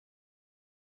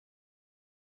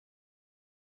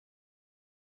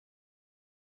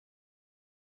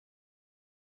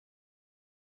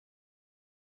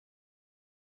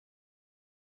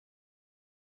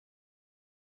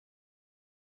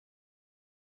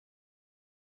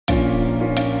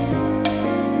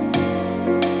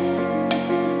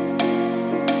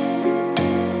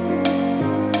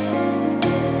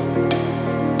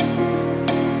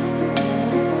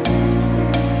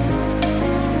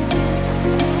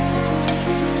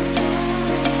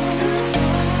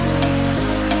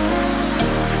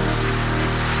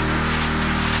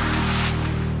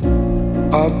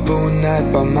all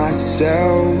night by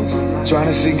myself, trying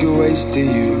to think of ways to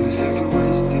you.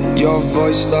 Your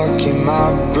voice stuck in my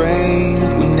brain,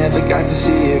 we never got to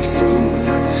see it through.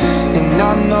 And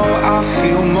I know I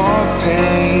feel more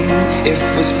pain if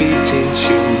we're speaking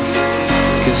truth.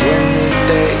 Cause when the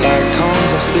daylight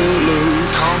comes, I still lose.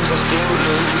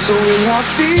 So will I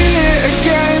feel it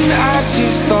again? I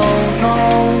just don't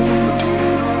know.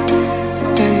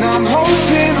 And I'm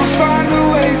hoping I'll find a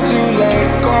way to let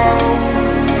go.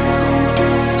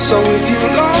 So if you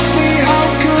love me, how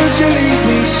could you leave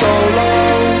me so low?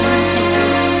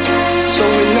 So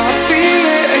will I feel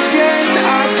it again?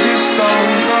 I just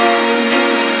don't know.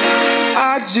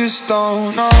 I just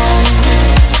don't know.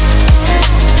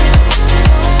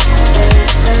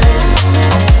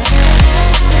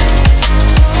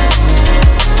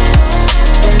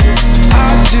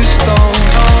 Just don't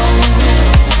know.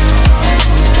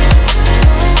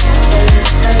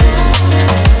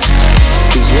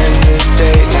 Cause when the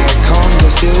daylight comes, I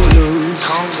still lose.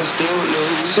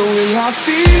 So will I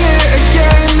feel it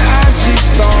again? I just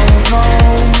don't know.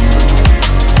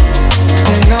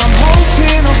 And I'm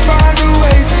hoping I'll find a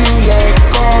way to let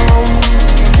go.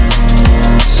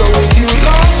 So if you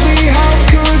love me, how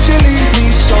could you leave me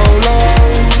so low?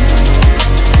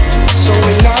 So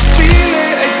will I feel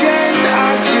it again?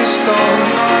 I just don't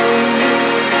know.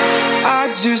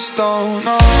 I just don't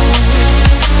know.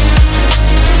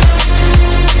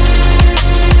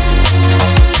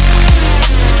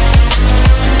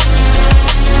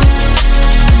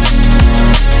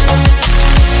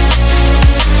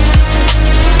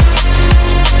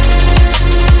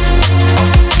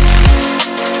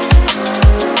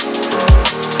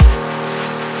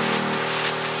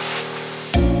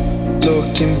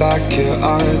 Looking back at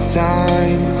our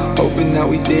time, hoping that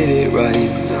we did it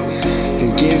right.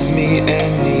 And give me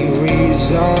any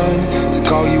reason to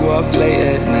call you up late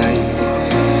at night.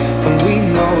 And we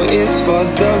know it's for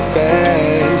the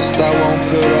best, I won't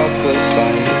put up a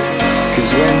fight.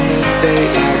 Cause when the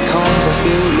daylight comes, I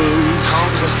still lose.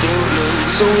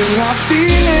 So will I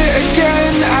feel it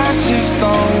again? I just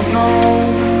don't know.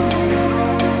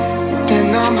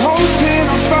 And I'm hoping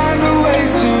I'll find a way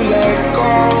to let go.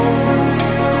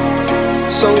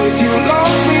 So if you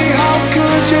love me, how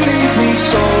could you leave me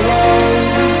so low?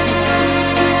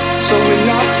 So will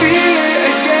I feel it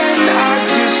again? I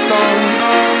just don't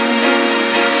know.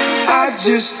 I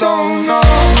just don't know.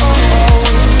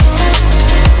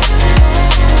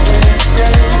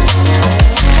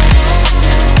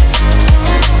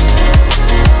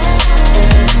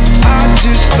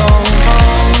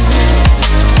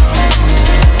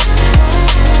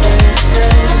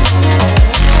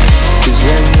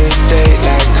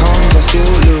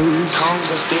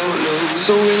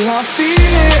 So will I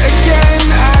feel it again?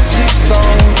 I just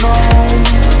don't know.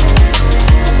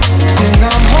 And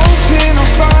I'm hoping